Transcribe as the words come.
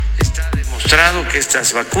demostrado que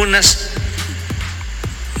estas vacunas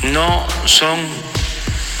no son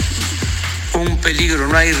un peligro,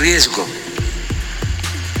 no hay riesgo.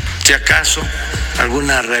 Si acaso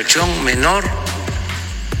alguna reacción menor,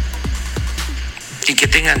 y que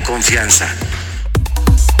tengan confianza.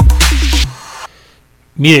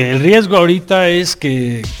 Mire, el riesgo ahorita es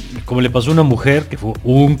que, como le pasó a una mujer, que fue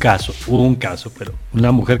un caso, pero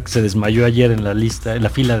una mujer que se desmayó ayer en la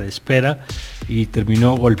fila de espera y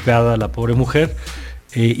terminó golpeada la pobre mujer,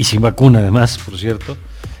 y sin vacuna además, por cierto.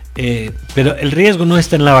 Pero el riesgo no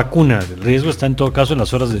está en la vacuna, el riesgo está en todo caso en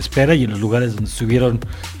las horas de espera y en los lugares donde estuvieron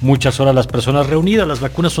muchas horas las personas reunidas. Las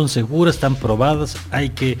vacunas son seguras, están probadas,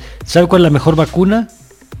 ¿sabe cuál es la mejor vacuna?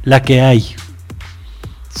 La que hay.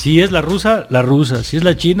 Si es la rusa, si es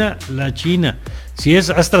la china, si es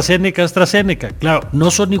AstraZeneca, claro, no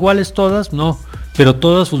son iguales todas, no, pero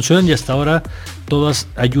todas funcionan y hasta ahora todas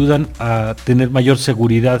ayudan a tener mayor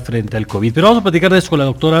seguridad frente al COVID. Pero vamos a platicar de esto con la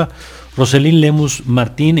doctora Roselyn Lemus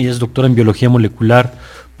Martín. Ella es doctora en biología molecular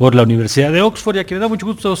por la Universidad de Oxford, y a quien me da mucho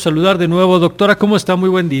gusto saludar de nuevo. Doctora, ¿cómo está? Muy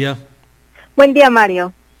buen día. Buen día,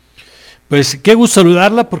 Mario. Pues qué gusto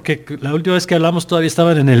saludarla, porque la última vez que hablamos todavía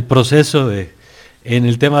estaban en el proceso en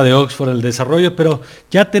el tema de Oxford, el desarrollo, pero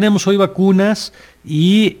ya tenemos hoy vacunas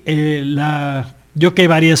y yo que hay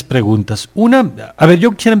varias preguntas.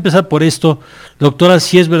 Yo quisiera empezar por esto, doctora,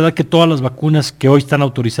 si es verdad que todas las vacunas que hoy están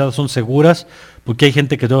autorizadas son seguras, porque hay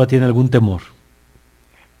gente que todavía tiene algún temor.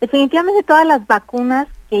 Definitivamente todas las vacunas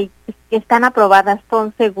que están aprobadas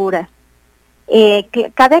son seguras.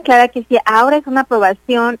 Cabe aclarar que si ahora es una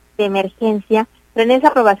aprobación de emergencia, pero en esa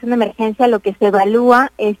aprobación de emergencia lo que se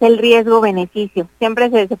evalúa es el riesgo-beneficio. Siempre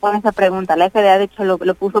se pone esa pregunta. La FDA, de hecho,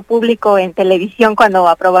 lo puso público en televisión cuando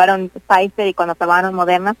aprobaron Pfizer y cuando aprobaron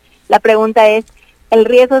Moderna. La pregunta es, ¿el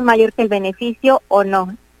riesgo es mayor que el beneficio o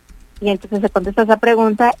no? Y entonces se contesta esa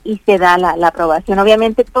pregunta y se da la aprobación.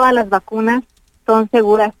 Obviamente todas las vacunas son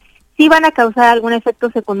seguras. Sí van a causar algún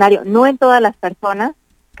efecto secundario, no en todas las personas,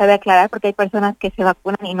 cabe aclarar, porque hay personas que se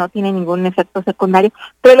vacunan y no tienen ningún efecto secundario,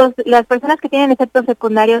 pero las personas que tienen efectos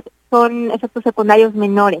secundarios son efectos secundarios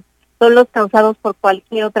menores, son los causados por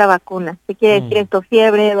cualquier otra vacuna. ¿Qué quiere decir esto?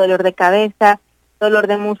 Fiebre, dolor de cabeza, dolor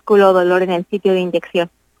de músculo, dolor en el sitio de inyección.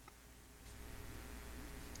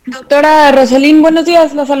 Doctora Roselyn, buenos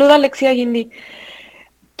días, la saluda Alexia Guindy.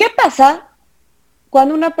 ¿Qué pasa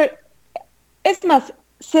cuando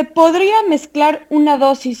 ¿se podría mezclar una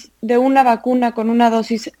dosis de una vacuna con una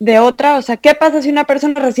dosis de otra? O sea, ¿qué pasa si una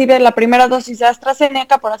persona recibe la primera dosis de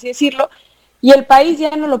AstraZeneca, por así decirlo, y el país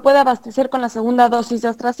ya no lo puede abastecer con la segunda dosis de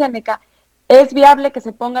AstraZeneca? ¿Es viable que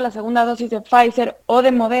se ponga la segunda dosis de Pfizer o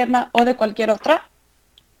de Moderna o de cualquier otra?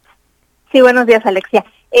 Sí, buenos días, Alexia.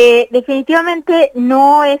 Definitivamente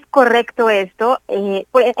no es correcto esto.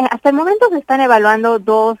 Hasta el momento se están evaluando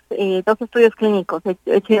dos estudios clínicos. De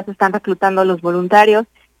hecho, ya se están reclutando los voluntarios,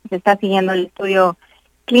 se está siguiendo el estudio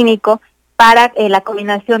clínico para la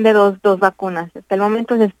combinación de dos vacunas. Hasta el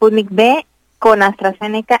momento es Sputnik V con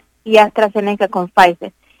AstraZeneca y AstraZeneca con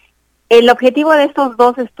Pfizer. El objetivo de estos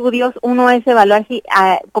dos estudios, uno es evaluar si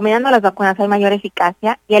combinando las vacunas hay mayor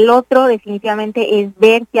eficacia, y el otro definitivamente es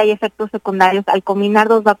ver si hay efectos secundarios al combinar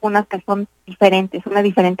dos vacunas que son diferentes, son de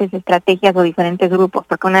diferentes estrategias o diferentes grupos,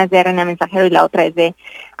 porque una es de RNA mensajero y la otra es de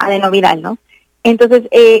adenoviral, ¿no? Entonces,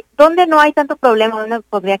 ¿dónde no hay tanto problema, donde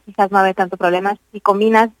podría quizás no haber tanto problema? Si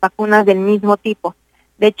combinas vacunas del mismo tipo.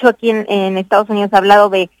 De hecho, aquí en Estados Unidos se ha hablado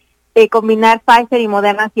de combinar Pfizer y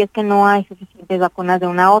Moderna si es que no hay suficientes vacunas de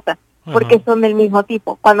una a otra, porque son del mismo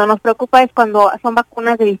tipo. Cuando nos preocupa es cuando son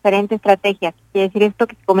vacunas de diferentes estrategias. Quiere decir esto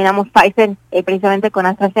que combinamos Pfizer precisamente con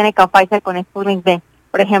AstraZeneca o Pfizer con Sputnik V,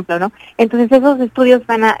 por ejemplo, ¿no? Entonces esos estudios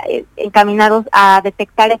van encaminados a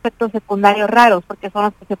detectar efectos secundarios raros, porque son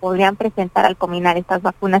los que se podrían presentar al combinar estas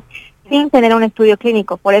vacunas sin tener un estudio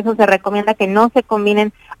clínico. Por eso se recomienda que no se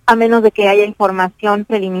combinen a menos de que haya información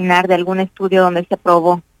preliminar de algún estudio donde se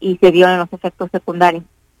probó y se vio en los efectos secundarios.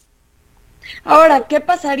 Ahora, ¿qué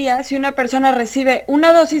pasaría si una persona recibe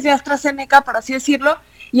una dosis de AstraZeneca, por así decirlo,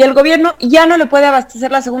 y el gobierno ya no le puede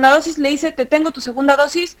abastecer la segunda dosis? Le dice, te tengo tu segunda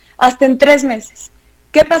dosis hasta en 3 meses.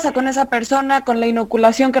 ¿Qué pasa con esa persona, con la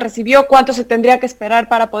inoculación que recibió? ¿Cuánto se tendría que esperar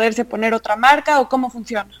para poderse poner otra marca o cómo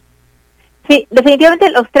funciona? Sí, definitivamente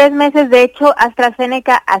los 3 meses, de hecho,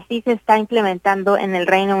 AstraZeneca así se está implementando en el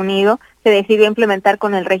Reino Unido. Se decidió implementar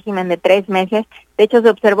con el régimen de 3 meses. De hecho, se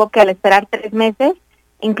observó que al esperar 3 meses,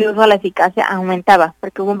 incluso la eficacia aumentaba,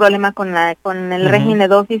 porque hubo un problema con el régimen de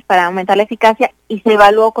dosis para aumentar la eficacia y se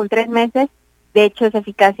evaluó con 3 meses. De hecho, esa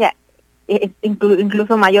eficacia es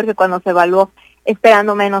incluso mayor que cuando se evaluó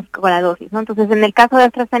esperando menos con la dosis, ¿no? Entonces, en el caso de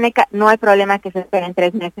AstraZeneca no hay problema que se esperen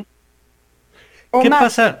 3 meses. o ¿Qué más.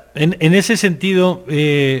 pasa en ese sentido,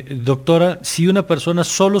 doctora, si una persona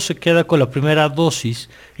solo se queda con la primera dosis,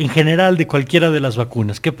 en general de cualquiera de las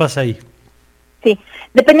vacunas? ¿Qué pasa ahí? Sí,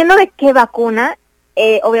 dependiendo de qué vacuna,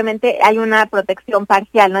 obviamente hay una protección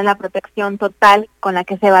parcial, no es la protección total con la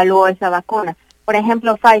que se evaluó esa vacuna. Por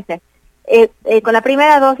ejemplo, Pfizer, con la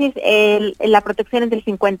primera dosis la protección es del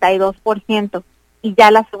 52% y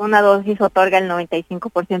ya la segunda dosis otorga el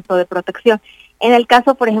 95% de protección. En el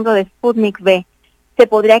caso, por ejemplo, de Sputnik V, ¿se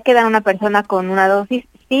podría quedar una persona con una dosis?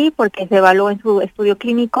 Sí, porque se evaluó en su estudio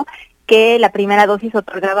clínico que la primera dosis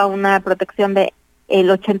otorgaba una protección de el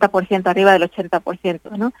 80%, arriba del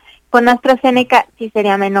 80%, ¿no? Con AstraZeneca sí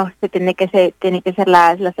sería menor, tiene que ser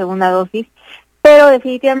la segunda dosis, pero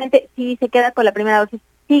definitivamente si se queda con la primera dosis,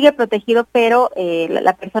 sigue protegido, pero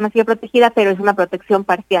la persona sigue protegida, pero es una protección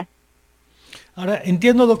parcial. Ahora,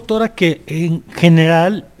 entiendo, doctora, que en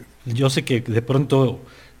general, yo sé que de pronto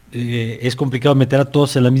es complicado meter a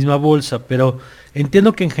todos en la misma bolsa, pero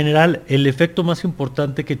entiendo que en general el efecto más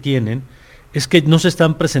importante que tienen es que no se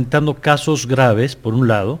están presentando casos graves, por un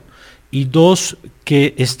lado, y dos,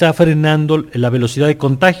 que está frenando la velocidad de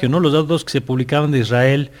contagio, ¿no? Los datos que se publicaban de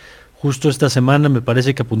Israel justo esta semana me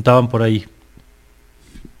parece que apuntaban por ahí.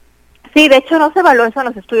 Sí, de hecho no se evaluó eso en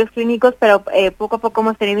los estudios clínicos, pero poco a poco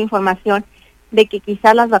hemos tenido información de que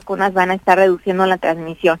quizás las vacunas van a estar reduciendo la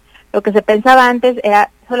transmisión. Lo que se pensaba antes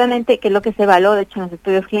era solamente que lo que se evaluó, de hecho en los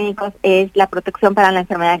estudios clínicos, es la protección para la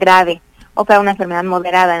enfermedad grave o para una enfermedad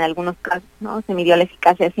moderada en algunos casos, ¿no? Se midió la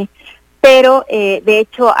eficacia así. Pero, de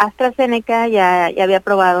hecho, AstraZeneca ya había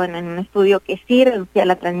probado en un estudio que sí reducía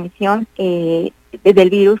la transmisión del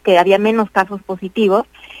virus, que había menos casos positivos.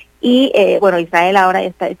 Y, bueno, Israel ahora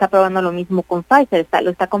está probando lo mismo con Pfizer,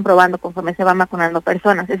 lo está comprobando conforme se van vacunando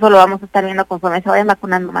personas. Eso lo vamos a estar viendo conforme se vayan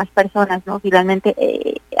vacunando más personas, ¿no? Finalmente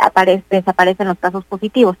desaparecen los casos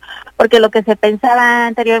positivos. Porque lo que se pensaba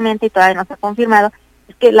anteriormente y todavía no se ha confirmado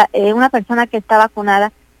es que una persona que está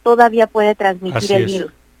vacunada todavía puede transmitir el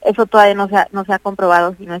virus. Eso todavía no se ha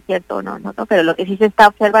comprobado si no es cierto o no, pero lo que sí se está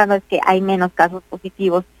observando es que hay menos casos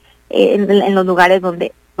positivos en los lugares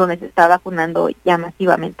donde se está vacunando ya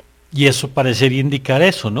masivamente. Y eso parecería indicar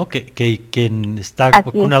eso, ¿no? Que quien está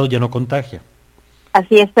vacunado ya no contagia.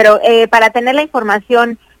 Así es, pero para tener la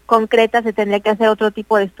información concreta se tendría que hacer otro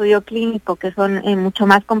tipo de estudio clínico, que son mucho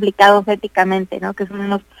más complicados éticamente, ¿no? Que son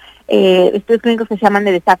unos estudios clínicos que se llaman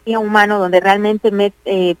de desafío humano, donde realmente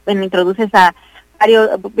introduces a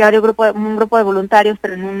un grupo de voluntarios,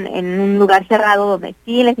 pero en un lugar cerrado donde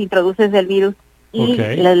sí les introduces el virus y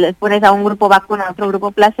les pones a un grupo vacuna, a otro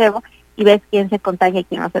grupo placebo y ves quién se contagia y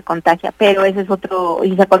quién no se contagia, pero ese es otro,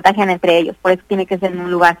 y se contagian entre ellos, por eso tiene que ser en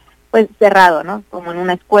un lugar pues cerrado, ¿no? Como en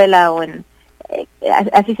una escuela o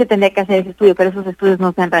así se tendría que hacer ese estudio, pero esos estudios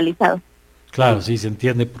no se han realizado. Claro, sí, se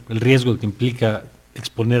entiende el riesgo que implica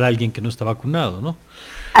exponer a alguien que no está vacunado, ¿no?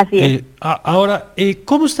 Así es. Ahora,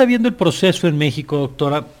 ¿cómo está viendo el proceso en México,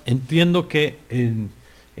 doctora? Entiendo que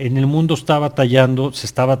en el mundo se está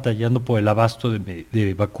batallando por el abasto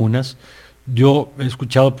de vacunas. Yo he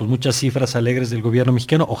escuchado pues muchas cifras alegres del gobierno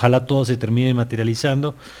mexicano, ojalá todo se termine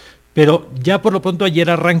materializando, pero ya por lo pronto ayer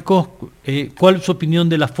arrancó. ¿Cuál es su opinión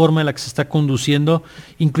de la forma en la que se está conduciendo,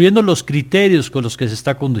 incluyendo los criterios con los que se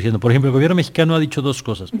está conduciendo? Por ejemplo, el gobierno mexicano ha dicho dos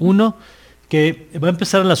cosas. Uno, que va a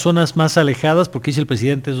empezar en las zonas más alejadas, porque dice el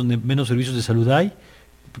presidente es donde menos servicios de salud hay,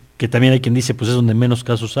 que también hay quien dice pues es donde menos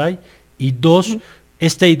casos hay. Y dos,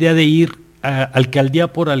 esta idea de ir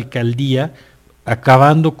alcaldía por alcaldía,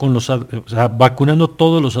 acabando con vacunando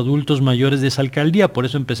todos los adultos mayores de esa alcaldía. Por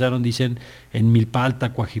eso empezaron, dicen, en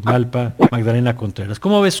Milpalta, Coajimalpa, Magdalena Contreras.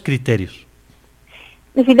 ¿Cómo ves sus criterios?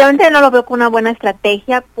 Definitivamente no lo veo como una buena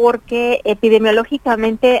estrategia porque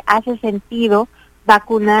epidemiológicamente hace sentido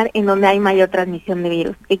vacunar en donde hay mayor transmisión de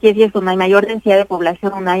virus. ¿Qué quiere decir? Donde hay mayor densidad de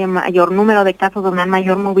población, donde hay mayor número de casos, donde hay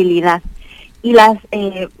mayor movilidad. Y las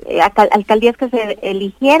alcaldías que se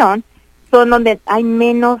eligieron son donde hay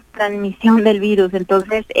menos transmisión del virus.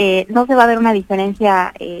 Entonces, no se va a ver una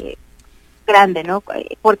diferencia grande, ¿no?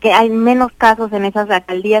 Porque hay menos casos en esas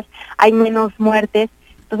alcaldías, hay menos muertes.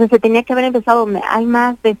 Entonces, se tenía que haber empezado donde hay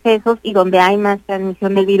más decesos y donde hay más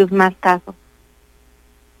transmisión del virus, más casos.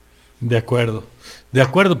 De acuerdo,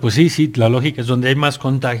 pues sí, la lógica es donde hay más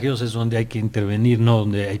contagios, es donde hay que intervenir, no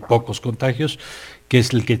donde hay pocos contagios, que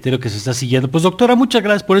es el criterio que se está siguiendo. Pues doctora, muchas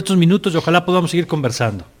gracias por estos minutos y ojalá podamos seguir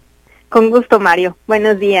conversando. Con gusto, Mario.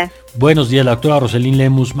 Buenos días. Buenos días, la doctora Roselín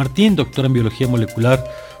Lemus Martín, doctora en Biología Molecular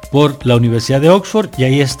por la Universidad de Oxford, y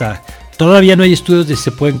ahí está. Todavía no hay estudios de si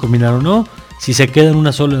se pueden combinar o no. Si se queda en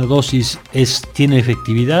una sola dosis, tiene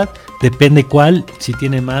efectividad, depende cuál, si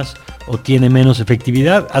tiene más o tiene menos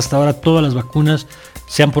efectividad. Hasta ahora todas las vacunas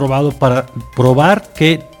se han probado para probar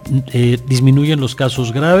que disminuyen los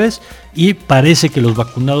casos graves, y parece que los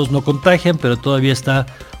vacunados no contagian, pero todavía está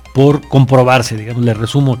por comprobarse. Digamos, le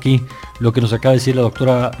resumo aquí lo que nos acaba de decir la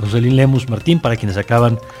doctora Roselín Lemus Martín para quienes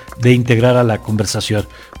acaban de integrar a la conversación.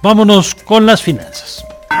 Vámonos con las finanzas.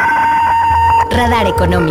 Radar Económico.